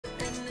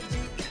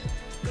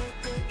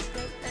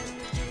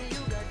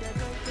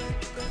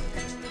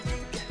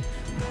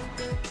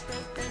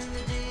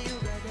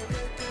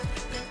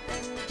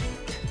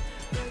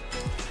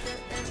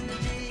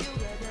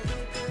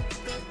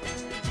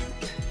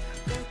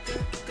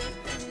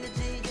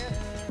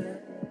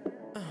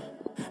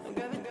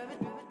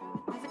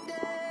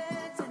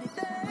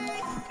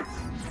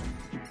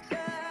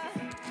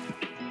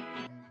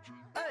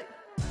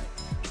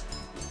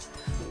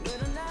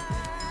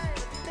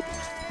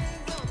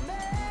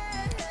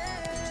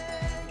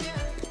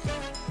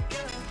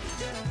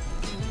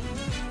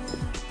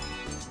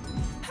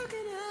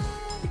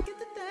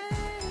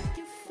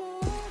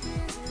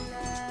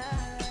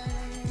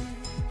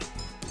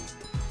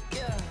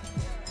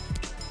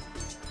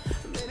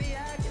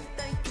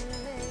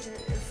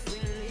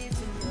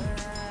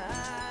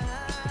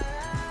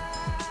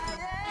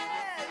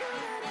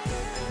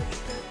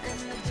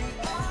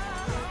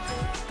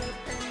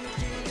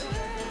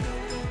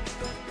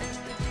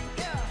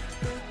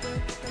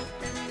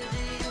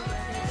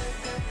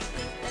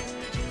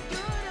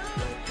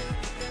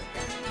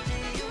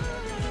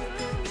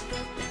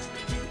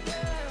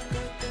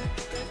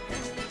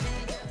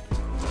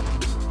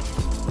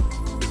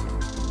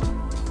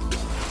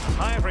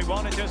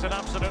everyone. It is an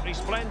absolutely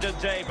splendid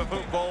day for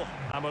football,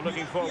 and we're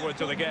looking forward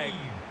to the game.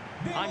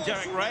 I'm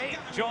Derek Ray,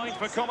 joined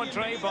for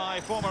commentary by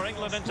former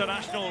England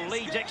international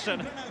Lee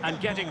Dixon, and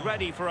getting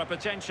ready for a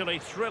potentially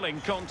thrilling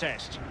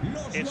contest.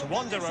 It's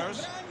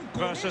Wanderers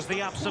versus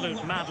the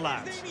absolute Mad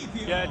Lads.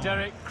 Yeah,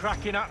 Derek,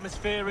 cracking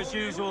atmosphere as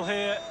usual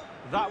here.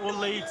 That will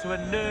lead to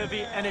a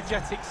nervy,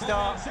 energetic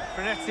start,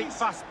 frenetic,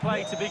 fast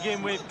play to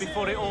begin with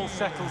before it all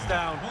settles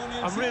down.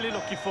 I'm really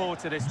looking forward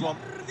to this one.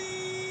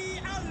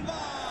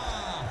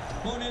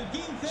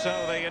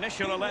 So the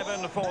initial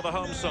 11 for the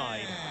home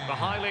side. The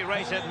highly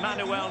rated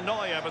Manuel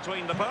Neuer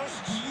between the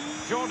posts.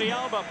 Jordi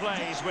Alba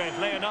plays with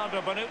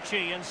Leonardo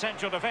Bonucci in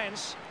central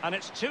defence. And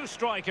it's two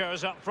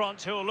strikers up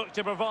front who will look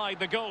to provide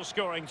the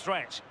goal-scoring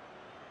threat.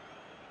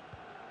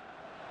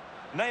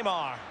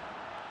 Neymar.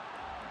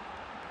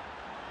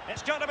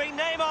 It's going to be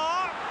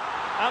Neymar.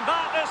 And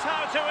that is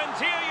how to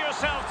endear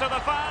yourself to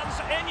the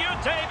fans in your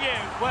debut.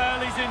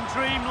 Well, he's in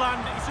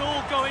dreamland. It's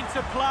all going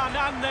to plan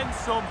and then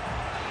some.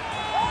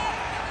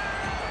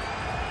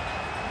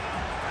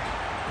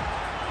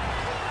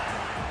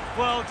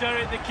 Well,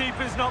 Derek, the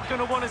keeper's not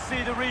going to want to see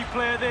the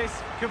replay of this.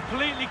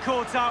 Completely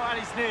caught out at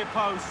his near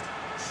post.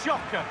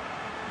 Shocker.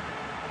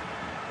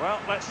 Well,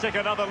 let's take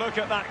another look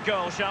at that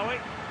goal, shall we?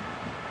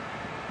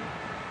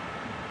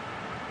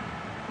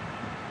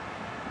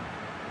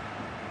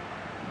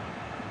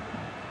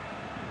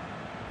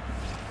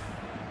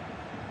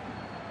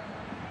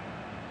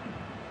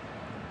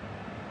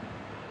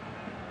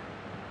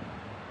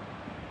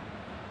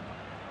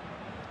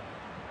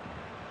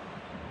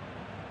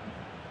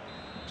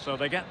 So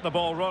they get the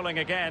ball rolling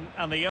again,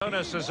 and the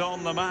onus is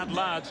on the Mad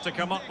Lads to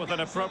come up with an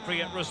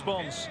appropriate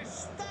response.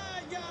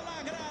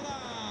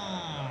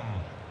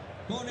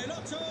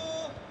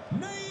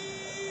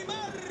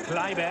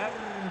 Kleiber.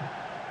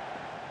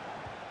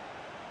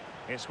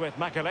 It's with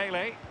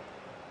Makelele.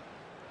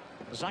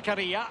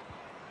 Zakaria.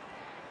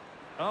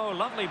 Oh,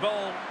 lovely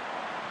ball.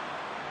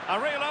 A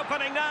real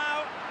opening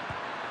now.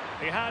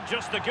 He had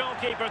just the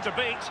goalkeeper to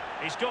beat.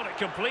 He's got it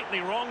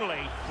completely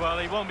wrongly. Well,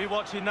 he won't be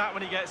watching that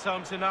when he gets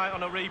home tonight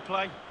on a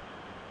replay.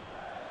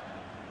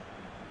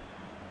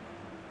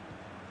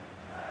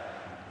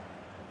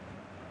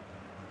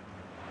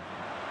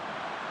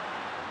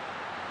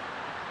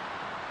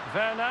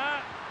 Werner.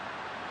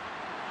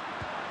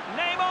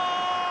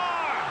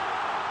 Neymar!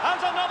 And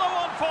another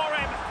one for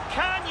him.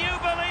 Can you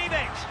believe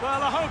it?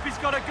 Well, I hope he's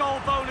got a goal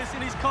bonus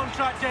in his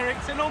contract, Derek.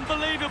 It's an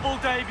unbelievable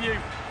debut.